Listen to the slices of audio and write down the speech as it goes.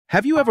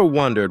Have you ever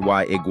wondered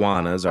why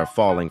iguanas are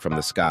falling from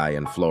the sky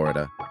in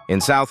Florida? In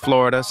South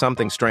Florida,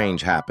 something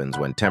strange happens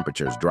when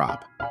temperatures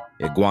drop.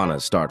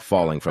 Iguanas start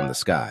falling from the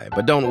sky.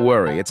 But don't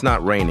worry, it's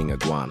not raining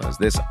iguanas.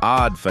 This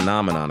odd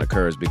phenomenon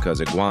occurs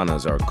because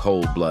iguanas are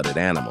cold-blooded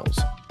animals,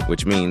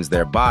 which means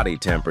their body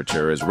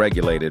temperature is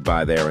regulated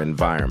by their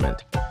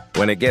environment.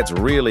 When it gets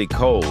really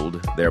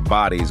cold, their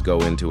bodies go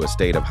into a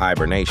state of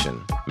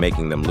hibernation,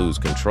 making them lose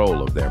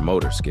control of their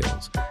motor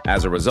skills.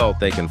 As a result,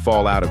 they can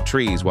fall out of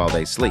trees while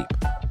they sleep.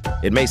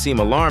 It may seem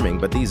alarming,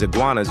 but these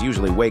iguanas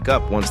usually wake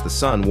up once the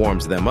sun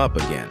warms them up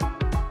again.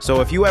 So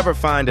if you ever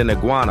find an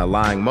iguana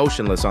lying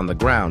motionless on the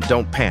ground,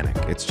 don't panic.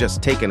 It's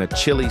just taken a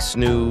chilly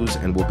snooze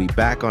and will be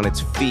back on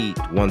its feet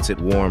once it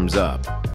warms up.